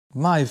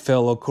My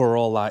fellow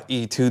Corolla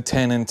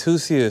E210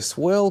 enthusiasts,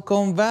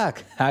 welcome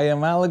back. I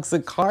am Alex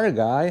the Car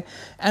Guy,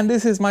 and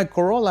this is my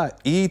Corolla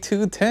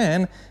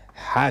E210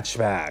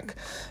 hatchback.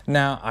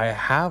 Now, I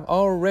have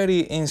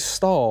already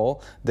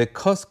installed the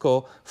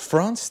Cusco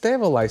front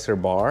stabilizer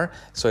bar.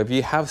 So if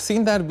you have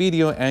seen that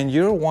video and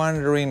you're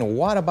wondering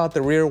what about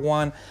the rear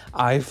one,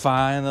 I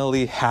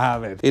finally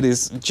have it. It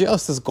is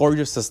just as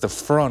gorgeous as the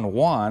front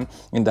one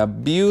in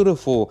that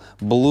beautiful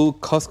blue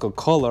Cusco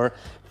color.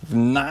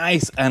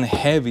 Nice and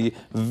heavy,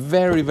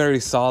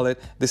 very solid.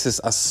 This is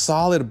a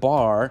solid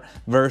bar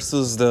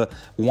versus the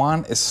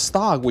one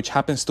stock, which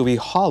happens to be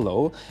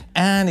hollow,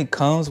 and it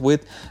comes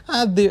with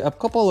a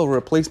couple of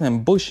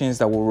replacement bushings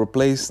that will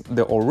replace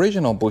the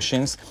original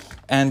bushings,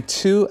 and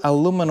two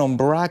aluminum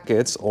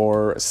brackets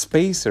or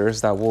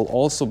spacers that will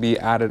also be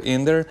added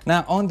in there.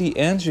 Now on the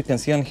ends, you can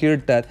see on here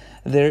that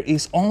there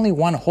is only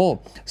one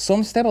hole.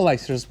 Some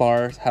stabilizers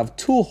bars have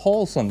two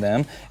holes on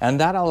them, and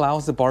that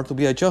allows the bar to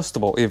be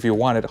adjustable if you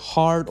want it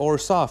hard or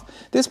soft.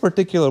 This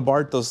particular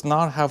bar does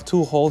not have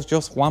two holes,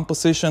 just one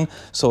position,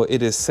 so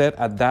it is set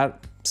at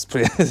that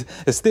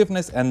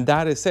stiffness, and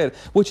that is it,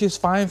 which is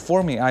fine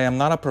for me. I am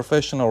not a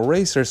professional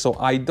racer, so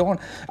I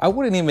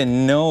wouldn't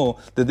even know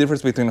the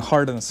difference between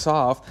hard and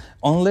soft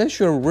unless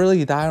you're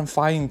really that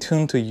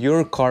fine-tuned to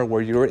your car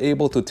where you're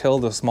able to tell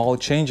the small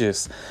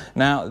changes.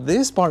 Now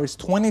this bar is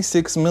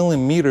 26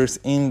 millimeters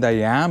in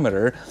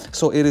diameter,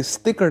 so it is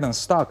thicker than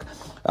stock.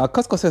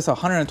 Cusco says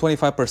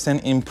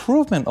 125%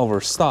 improvement over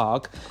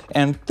stock,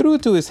 and true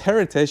to its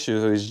heritage,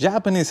 its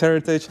Japanese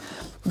heritage,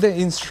 the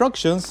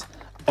instructions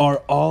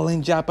are all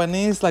in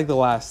Japanese like the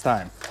last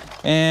time.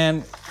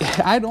 And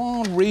I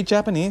don't read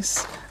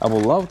Japanese. I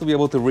would love to be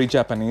able to read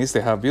Japanese. They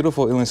have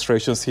beautiful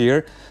illustrations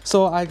here.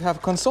 So I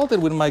have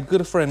consulted with my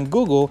good friend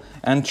Google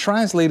and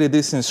translated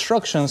these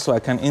instructions so I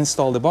can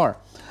install the bar.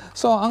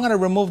 So I'm gonna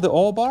remove the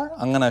old bar,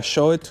 I'm gonna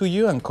show it to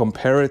you and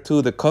compare it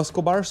to the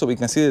Cusco bar so we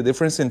can see the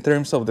difference in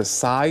terms of the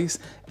size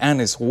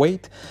and its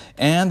weight.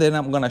 And then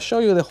I'm gonna show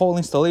you the whole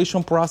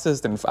installation process.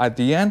 Then at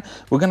the end,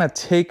 we're gonna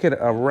take it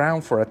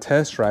around for a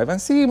test drive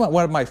and see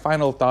what my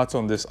final thoughts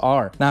on this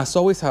are. Now, as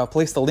always, I've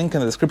placed a link in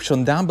the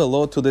description down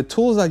below to the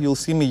tools that you'll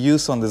see me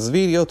use on this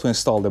video to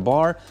install the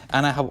bar.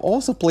 And I have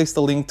also placed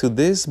a link to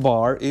this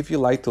bar if you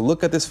like to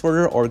look at this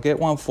further or get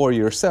one for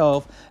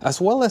yourself,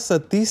 as well as a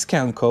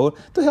discount code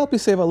to help you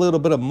save a little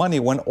bit of money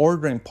when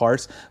ordering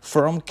parts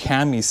from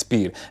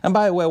CamiSpeed. And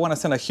by the way, I want to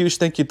send a huge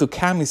thank you to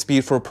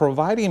CamiSpeed for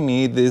providing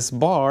me this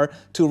bar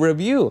to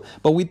review.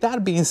 But with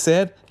that being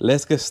said,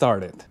 let's get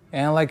started.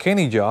 And like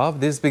any job,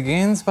 this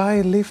begins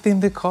by lifting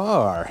the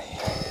car.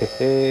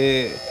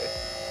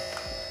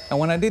 And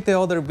when I did the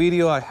other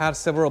video, I had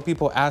several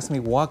people ask me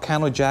what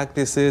kind of jack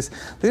this is.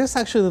 This is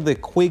actually the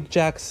quick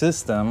jack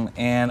system,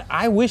 and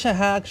I wish I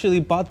had actually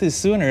bought this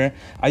sooner.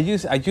 I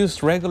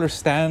used regular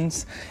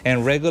stands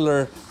and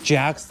regular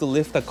jacks to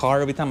lift the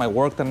car every time I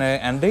worked on it,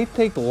 and they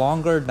take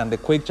longer than the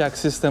quick jack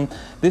system.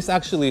 This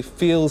actually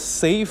feels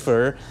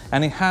safer,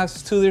 and it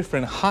has two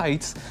different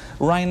heights.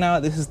 Right now,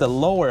 this is the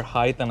lower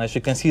height, and as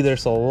you can see,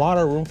 there's a lot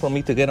of room for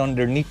me to get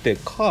underneath the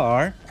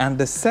car. And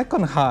the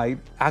second height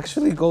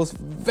actually goes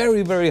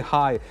very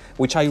high,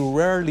 which I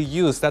rarely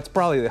use. That's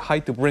probably the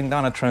height to bring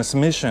down a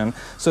transmission.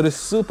 So it's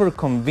super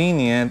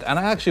convenient, and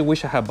I actually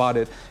wish I had bought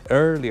it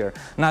earlier.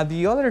 Now,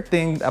 the other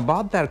thing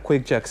about that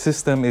quick jack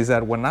system is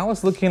that when I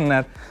was looking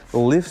at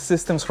lift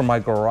systems for my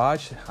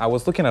garage, I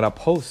was looking at a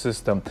post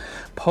system.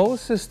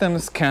 Post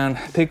systems can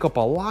take up a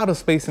lot of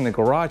space in the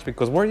garage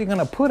because where are you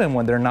gonna put them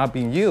when they're not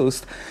being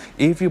used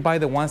if you buy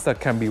the ones that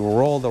can be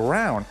rolled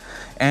around?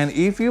 And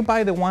if you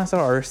buy the ones that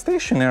are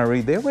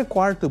stationary, they're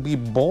required to be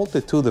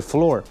bolted to the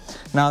floor.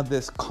 Now,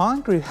 this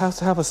concrete has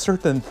to have a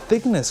certain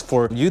thickness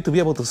for you to be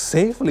able to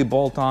safely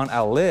bolt on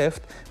a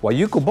lift. While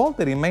you could bolt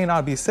it, it may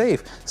not be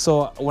safe.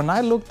 So when I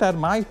looked at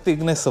my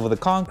thickness of the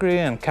concrete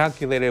and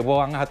calculated, well,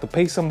 I'm gonna have to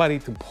pay somebody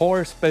to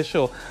pour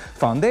special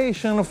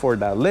foundation for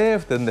that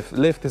lift, and the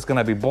lift is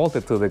gonna be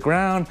bolted to the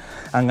ground.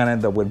 I'm gonna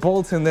end up with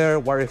bolts in there.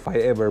 What if I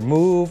ever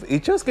move?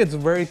 It just gets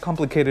very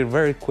complicated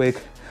very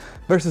quick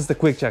versus the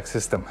quick jack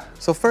system.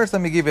 So first,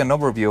 let me give you an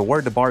overview of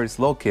where the bar is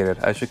located.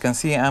 As you can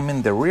see, I'm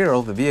in the rear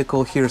of the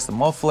vehicle. Here's the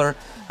muffler,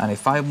 and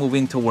if I move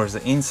in towards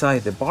the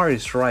inside, the bar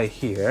is right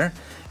here.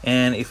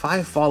 And if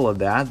I follow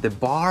that, the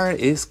bar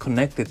is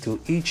connected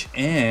to each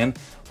end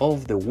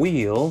of the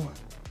wheel,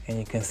 and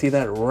you can see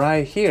that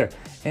right here.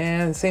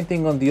 And same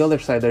thing on the other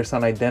side, there's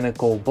an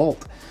identical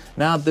bolt.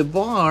 Now the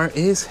bar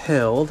is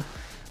held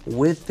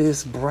with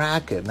this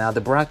bracket. Now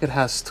the bracket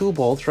has two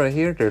bolts right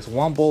here. There's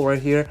one bolt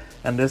right here,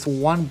 and there's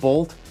one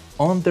bolt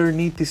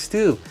underneath this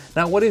tube.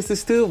 Now what is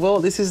this tube?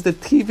 Well, this is the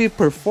TV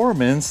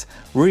Performance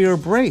rear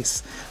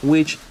brace,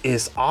 which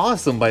is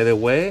awesome, by the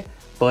way,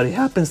 but it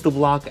happens to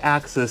block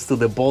access to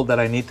the bolt that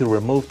I need to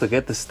remove to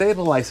get the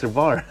stabilizer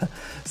bar.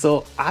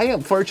 So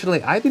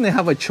unfortunately, I didn't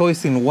have a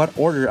choice in what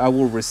order I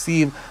will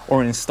receive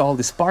or install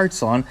these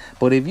parts on,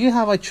 but if you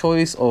have a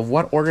choice of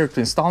what order to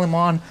install them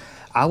on,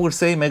 I would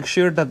say make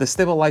sure that the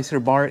stabilizer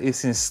bar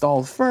is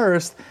installed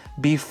first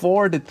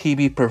before the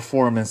TV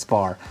performance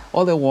bar.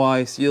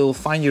 Otherwise, you'll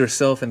find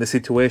yourself in the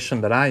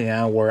situation that I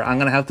am, where I'm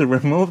gonna have to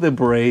remove the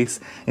brace,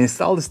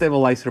 install the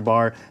stabilizer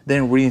bar,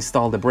 then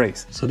reinstall the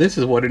brace. So this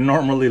is what it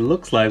normally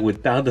looks like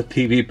without the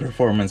TV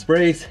performance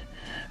brace.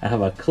 I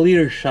have a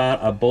clear shot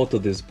of both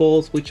of these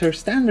bolts, which are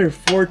standard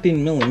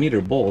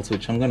 14mm bolts,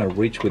 which I'm gonna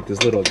reach with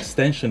this little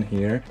extension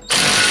here.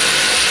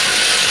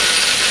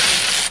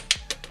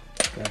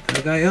 Got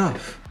the guy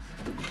off.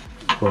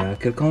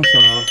 Bracket comes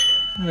off.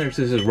 And there's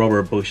this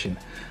rubber bushing.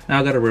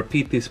 Now I gotta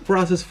repeat this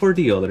process for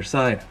the other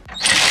side.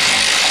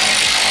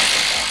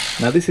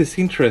 Now this is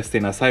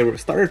interesting. As I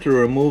started to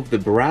remove the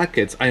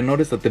brackets, I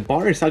noticed that the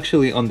bar is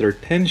actually under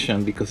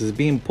tension because it's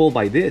being pulled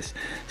by this.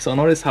 So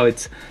notice how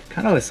it's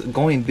kind of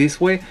going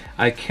this way.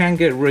 I can't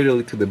get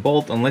readily to the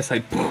bolt unless I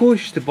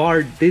push the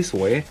bar this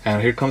way.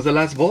 And here comes the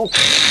last bolt.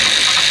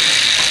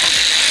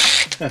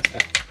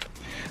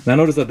 Now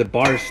notice that the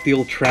bar is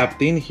still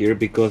trapped in here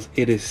because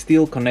it is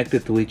still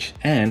connected to each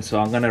end, so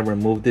I'm gonna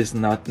remove this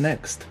nut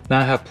next.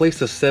 Now I have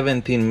placed a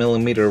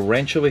 17mm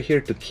wrench over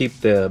here to keep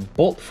the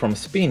bolt from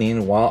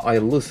spinning while I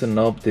loosen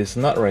up this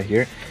nut right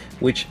here,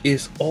 which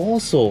is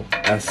also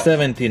a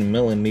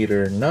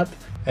 17mm nut.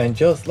 And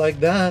just like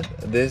that,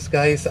 this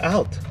guy is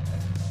out.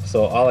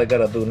 So all I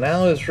gotta do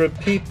now is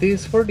repeat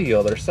this for the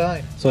other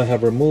side. So I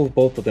have removed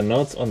both of the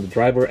nuts on the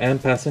driver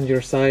and passenger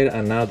side,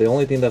 and now the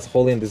only thing that's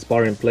holding this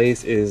bar in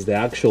place is the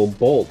actual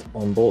bolt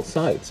on both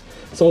sides.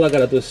 So all I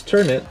gotta do is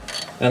turn it,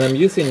 and I'm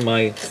using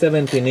my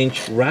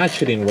 17-inch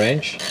ratcheting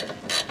wrench,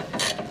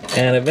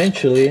 and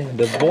eventually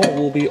the bolt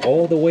will be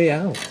all the way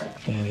out.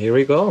 And here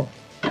we go.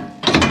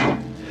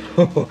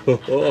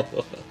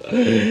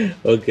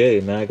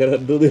 Okay, now I gotta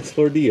do this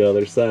for the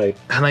other side.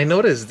 And I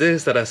noticed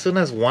this, that as soon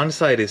as one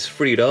side is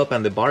freed up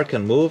and the bar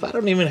can move, I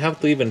don't even have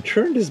to even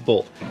turn this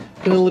bolt.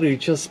 I can literally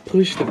just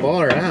push the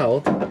bar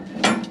out,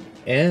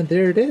 and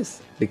there it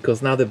is.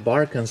 Because now the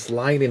bar can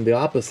slide in the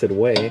opposite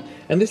way,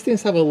 and these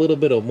things have a little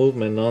bit of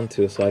movement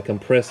onto, so I can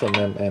press on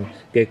them and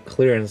get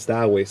clearance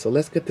that way. So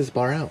let's get this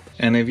bar out.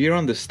 And if you're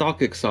on the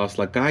stock exhaust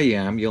like I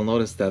am, you'll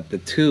notice that the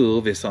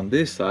tube is on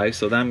this side,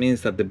 so that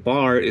means that the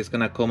bar is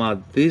gonna come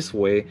out this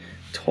way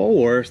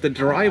towards the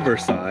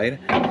driver's side.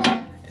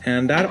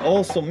 And that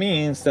also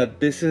means that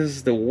this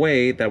is the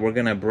way that we're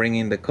gonna bring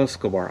in the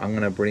Cusco bar. I'm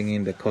gonna bring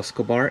in the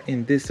Cusco bar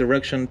in this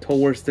direction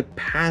towards the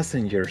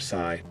passenger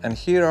side. And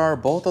here are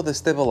both of the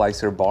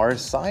stabilizer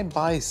bars side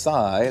by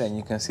side. And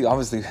you can see,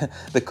 obviously,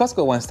 the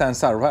Cusco one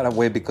stands out right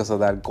away because of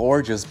that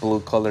gorgeous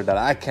blue color that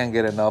I can't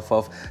get enough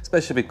of,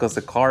 especially because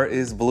the car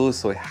is blue,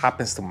 so it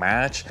happens to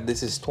match.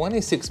 This is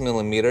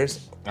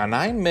 26mm, and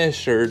I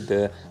measured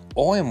the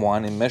OM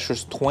one, it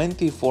measures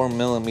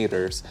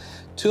 24mm.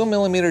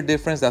 2mm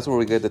difference, that's where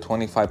we get the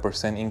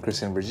 25%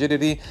 increase in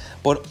rigidity,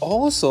 but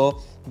also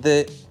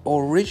the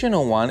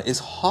original one is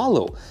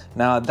hollow.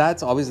 Now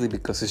that's obviously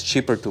because it's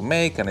cheaper to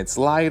make and it's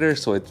lighter,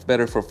 so it's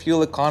better for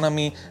fuel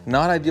economy,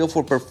 not ideal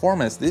for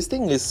performance. This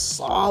thing is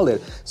solid,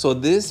 so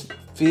this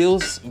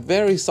feels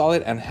very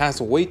solid and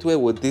has weight to it.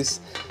 With this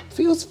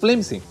feels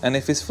flimsy, and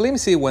if it's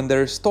flimsy, when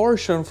there's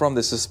torsion from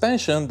the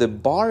suspension, the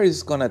bar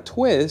is gonna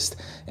twist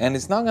and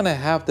it's not gonna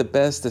have the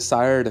best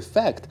desired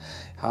effect.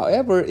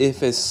 However,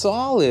 if it's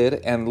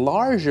solid and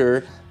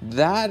larger,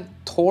 that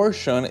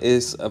torsion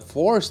is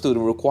forced to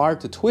require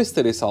to twist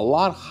it is a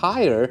lot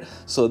higher,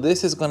 so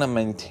this is going to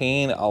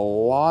maintain a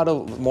lot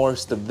of more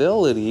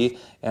stability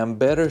and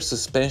better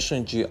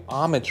suspension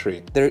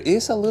geometry. There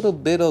is a little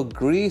bit of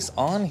grease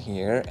on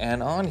here,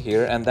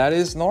 and that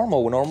is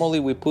normal.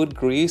 Normally we put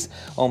grease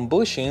on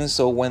bushings,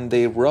 so when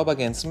they rub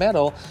against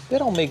metal, they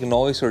don't make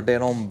noise or they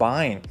don't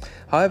bind.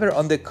 However,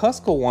 on the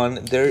Cusco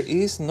one, there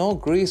is no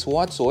grease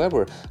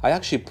whatsoever. I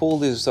actually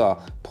pulled this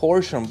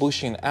portion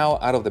bushing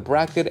out of the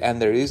bracket, and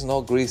there is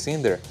no grease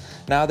in there.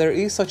 Now there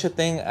is such a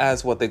thing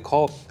as what they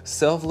call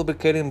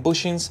self-lubricating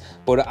bushings,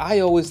 but I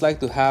always like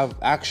to have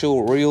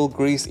actual real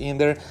grease in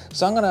there,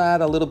 so I'm gonna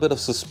add a little bit of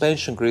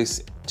suspension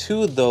grease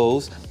to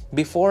those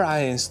before I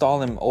install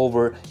them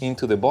over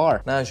into the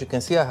bar. Now, as you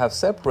can see, I have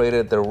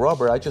separated the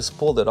rubber. I just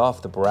pulled it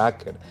off the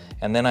bracket,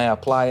 and then I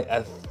apply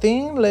a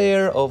thin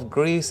layer of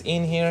grease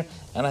in here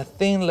and a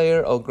thin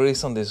layer of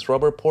grease on this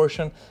rubber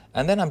portion,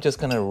 and then I'm just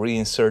gonna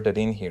reinsert it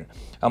in here.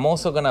 I'm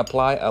also gonna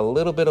apply a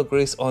little bit of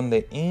grease on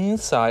the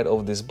inside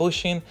of this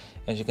bushing.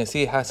 As you can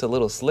see, it has a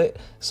little slit,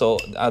 so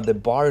the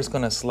bar is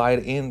gonna slide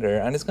in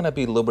there, and it's gonna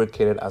be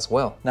lubricated as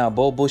well. Now,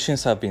 both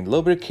bushings have been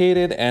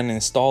lubricated and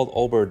installed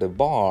over the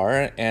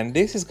bar, and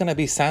this is gonna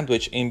be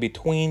sandwiched in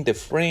between the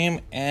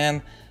frame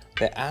and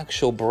the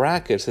actual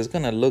brackets. Is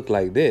gonna look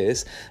like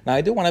this. Now,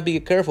 I do wanna be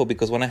careful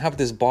because when I have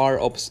this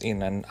bar up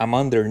in and I'm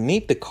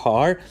underneath the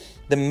car,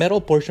 the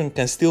metal portion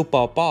can still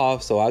pop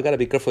off, so I gotta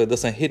be careful it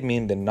doesn't hit me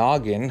in the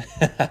noggin.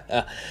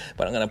 But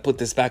I'm gonna put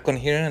this back on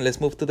here, and let's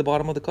move to the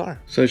bottom of the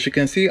car. So as you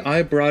can see,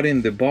 I brought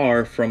in the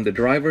bar from the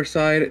driver's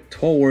side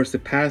towards the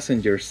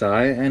passenger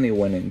side, and it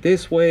went in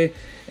this way,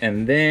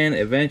 and then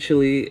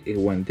eventually it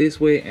went this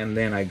way, and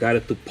then I got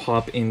it to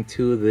pop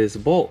into this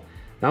bolt.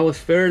 That was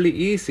fairly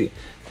easy.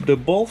 The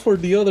bolt for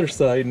the other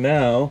side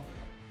now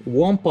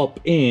won't pop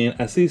in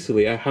as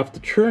easily. I have to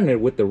turn it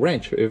with the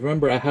wrench.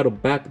 Remember, I had to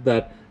back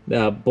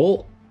that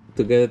bolt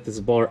to get this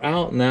bar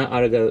out. Now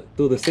I gotta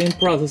do the same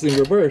process in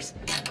reverse.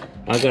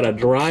 I gotta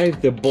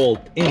drive the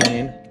bolt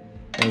in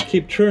and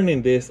keep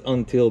turning this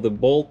until the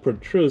bolt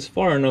protrudes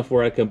far enough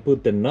where I can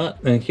put the nut.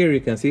 And here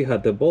you can see how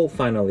the bolt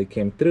finally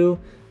came through,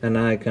 and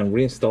now I can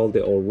reinstall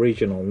the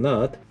original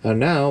nut. And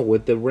now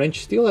with the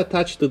wrench still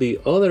attached to the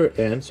other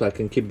end so I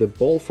can keep the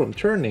bolt from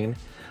turning,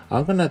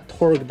 I'm gonna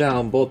torque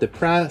down both the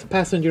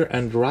passenger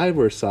and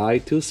driver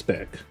side to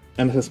spec.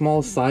 And as a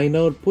small side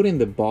note, putting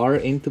the bar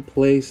into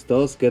place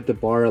does get the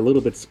bar a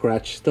little bit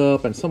scratched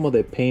up, and some of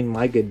the paint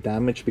might get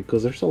damaged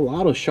because there's a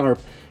lot of sharp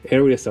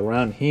areas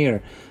around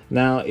here.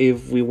 Now,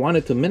 if we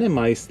wanted to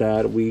minimize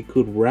that, we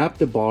could wrap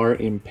the bar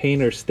in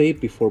painter's tape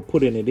before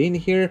putting it in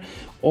here,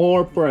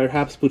 or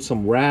perhaps put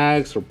some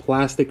rags or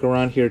plastic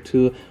around here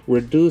to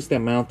reduce the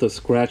amount of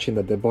scratching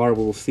that the bar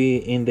will see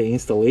in the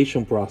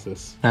installation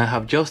process. I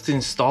have just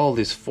installed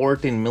these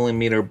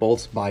 14mm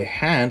bolts by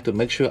hand to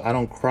make sure I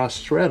don't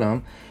cross thread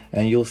them,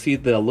 and you'll see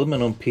the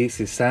aluminum piece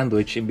is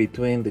sandwiched in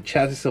between the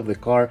chassis of the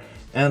car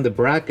and the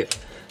bracket.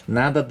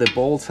 Now that the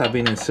bolts have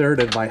been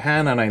inserted by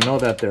hand and I know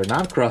that they're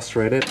not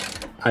cross-threaded,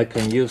 I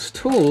can use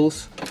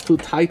tools to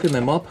tighten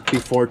them up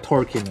before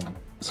torquing them.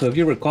 So if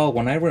you recall,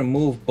 when I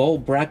removed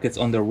both brackets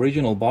on the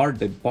original bar,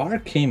 the bar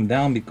came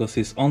down because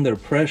it's under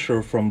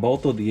pressure from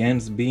both of the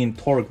ends being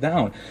torqued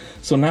down.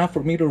 So now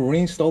for me to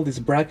reinstall this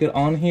bracket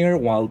on here,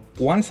 while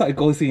one side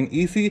goes in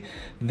easy,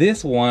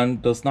 this one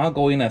does not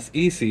go in as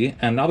easy,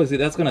 and obviously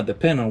that's going to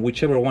depend on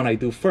whichever one I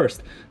do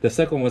first. The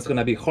second one is going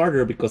to be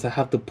harder because I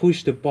have to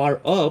push the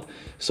bar up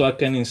so I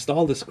can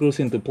install the screws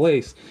into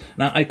place.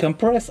 Now I can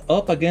press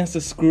up against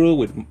the screw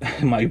with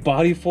my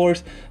body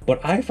force,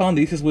 but I found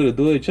the easiest way to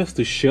do it just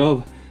to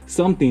shove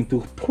something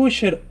to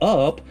push it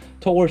up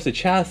towards the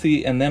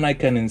chassis, and then I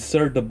can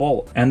insert the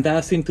bolt. And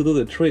that seemed to do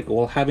the trick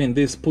while having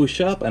this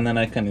push up, and then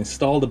I can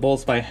install the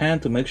bolts by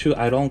hand to make sure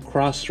I don't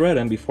cross thread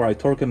them before I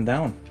torque them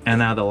down. And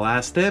now the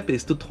last step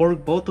is to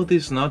torque both of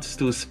these nuts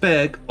to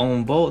spec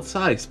on both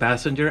sides,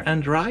 passenger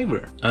and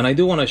driver. And I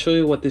do want to show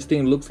you what this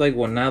thing looks like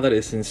now that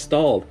it's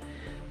installed.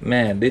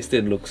 Man, this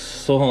thing looks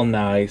so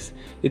nice.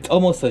 It's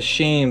almost a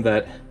shame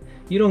that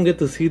you don't get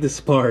to see this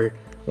part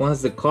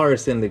once the car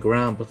is in the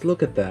ground, but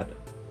look at that.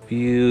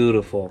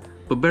 Beautiful.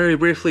 But very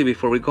briefly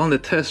before we go on the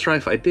test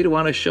drive, I did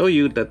want to show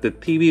you that the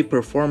TV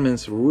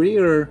Performance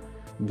rear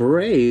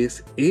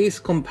brace is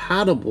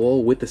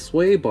compatible with the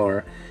sway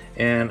bar.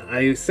 And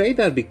I say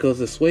that because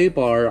the sway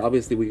bar,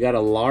 obviously we got a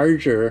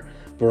larger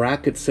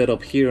bracket set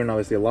up here and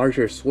obviously a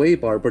larger sway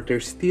bar, but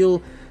there's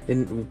still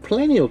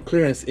plenty of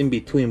clearance in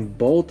between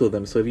both of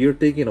them. So if you're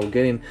thinking of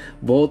getting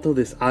both of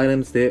these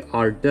items, they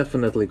are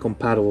definitely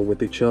compatible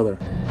with each other.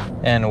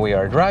 And we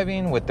are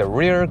driving with the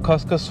rear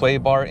Cusco sway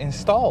bar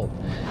installed,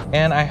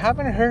 and I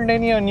haven't heard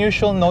any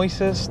unusual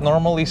noises.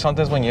 Normally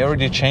sometimes when you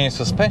already change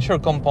suspension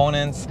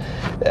components,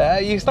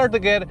 you start to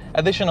get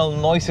additional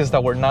noises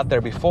that were not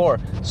there before.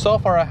 So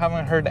far I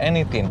haven't heard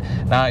anything.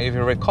 Now if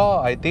you recall,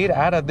 I did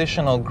add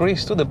additional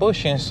grease to the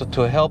bushings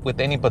to help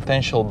with any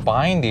potential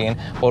binding,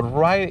 but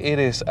right, it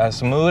is as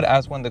smooth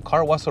as when the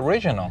car was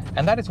original.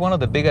 And that is one of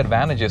the big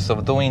advantages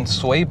of doing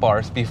sway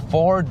bars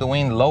before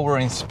doing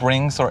lowering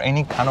springs or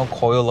any kind of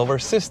coilover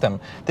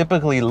system.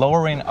 Typically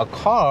lowering a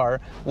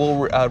car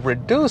will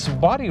reduce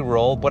body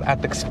roll, but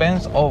at the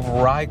expense of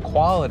ride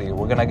quality.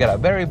 We're gonna get a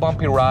very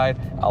bumpy ride,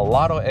 a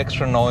lot of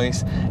extra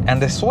noise,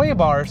 and the sway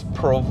bars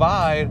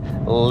provide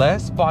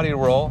less body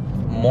roll,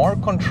 more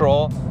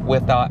control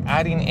without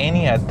adding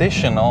any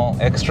additional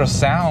extra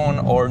sound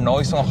or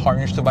noise or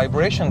harness to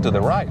vibration to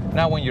the ride.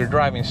 Now when you're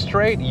driving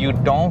straight, you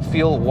don't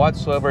feel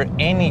whatsoever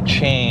any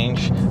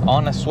change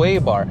on a sway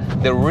bar.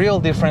 The real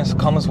difference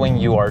comes when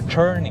you are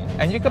turning,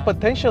 and you could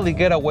potentially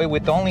get away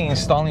with only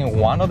installing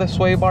one of the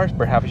sway bars.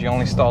 Perhaps you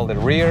only install the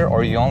rear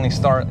or you only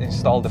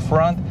install the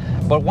front,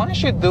 but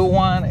once you do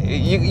one,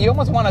 you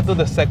almost want to do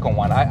the second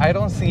one. I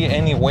don't see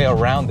any way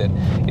around it.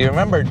 You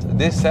remember,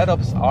 these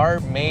setups are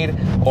made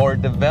or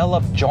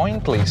developed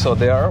jointly, so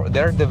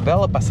they're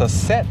developed as a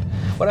set.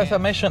 But as I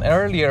mentioned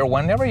earlier,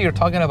 whenever you're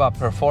talking about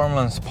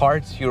performance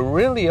parts, you're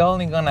really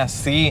only gonna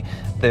see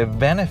the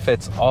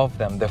benefits of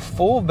them, the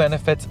full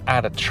benefits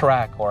at a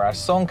track or at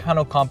some kind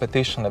of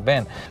competition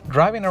event.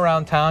 Driving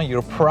around town,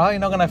 you're probably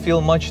not gonna feel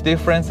much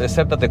difference,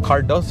 except that the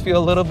car does feel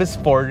a little bit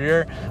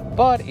sportier.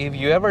 But if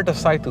you ever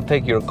decide to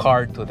take your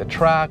car to the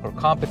track or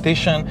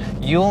competition,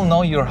 you'll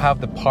know you'll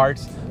have the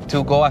parts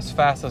to go as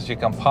fast as you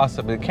can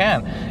possibly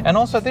can. And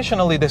also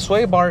additionally, the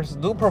sway bars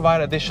do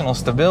provide additional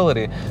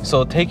stability,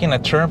 so taking a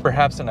turn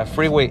perhaps in a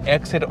freeway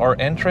exit or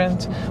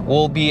entrance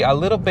will be a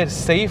little bit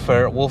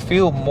safer, will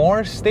feel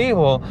more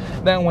stable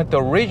than with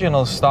the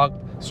original stock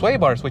sway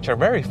bars, which are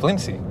very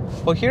flimsy.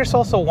 But here's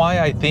also why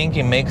I think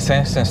it makes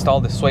sense to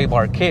install the sway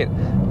bar kit.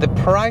 the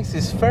price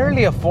is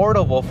fairly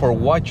affordable for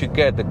what you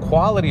get, the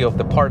quality of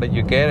the part that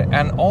you get,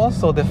 and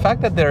also the fact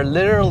that they're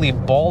literally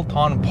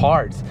bolt-on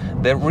parts.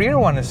 The rear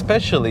one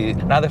especially.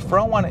 Now the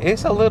front one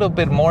is a little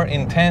bit more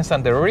intense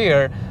than the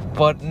rear,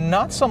 but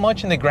not so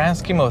much in the grand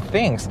scheme of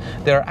things.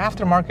 There are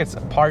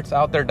aftermarket parts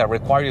out there that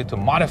require you to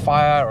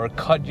modify or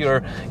cut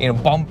your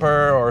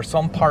bumper or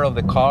some part of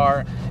the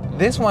car.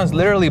 This one's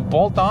literally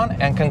bolt-on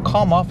and can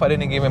come off at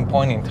any given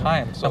point in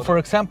time. So for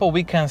example,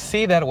 we can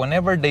see that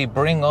whenever they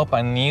bring up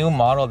a new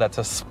model that's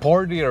a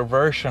sportier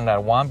version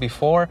than one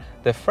before,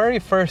 the very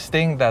first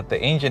thing that the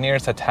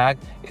engineers attack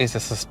is the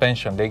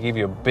suspension. They give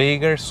you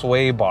bigger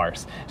sway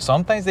bars.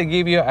 Sometimes they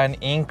give you an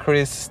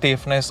increased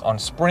stiffness on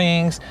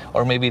springs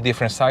or maybe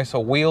different size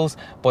of wheels,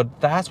 but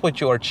that's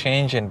what you are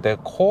changing, the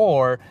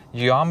core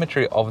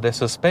geometry of the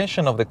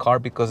suspension of the car,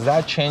 because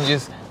that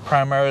changes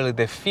primarily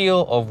the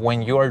feel of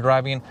when you are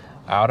driving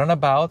out and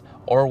about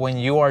or when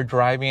you are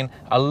driving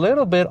a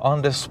little bit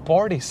on the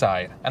sporty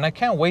side. And I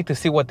can't wait to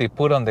see what they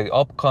put on the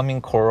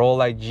upcoming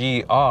Corolla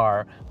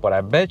GR, but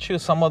I bet you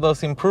some of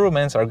those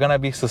improvements are gonna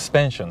be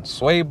suspension,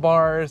 sway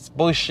bars,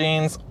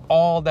 bushings,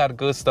 all that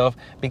good stuff,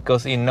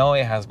 because it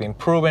has been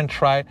proven,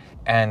 tried,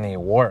 and it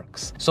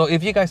works. So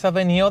if you guys have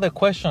any other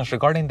questions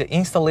regarding the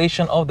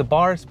installation of the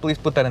bars, please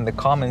put that in the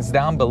comments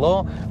down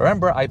below.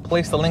 Remember, I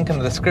placed a link in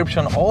the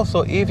description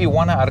also if you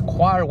want to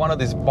acquire one of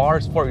these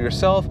bars for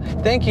yourself.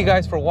 Thank you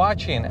guys for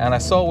watching, and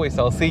as always,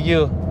 I'll see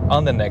you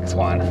on the next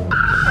one.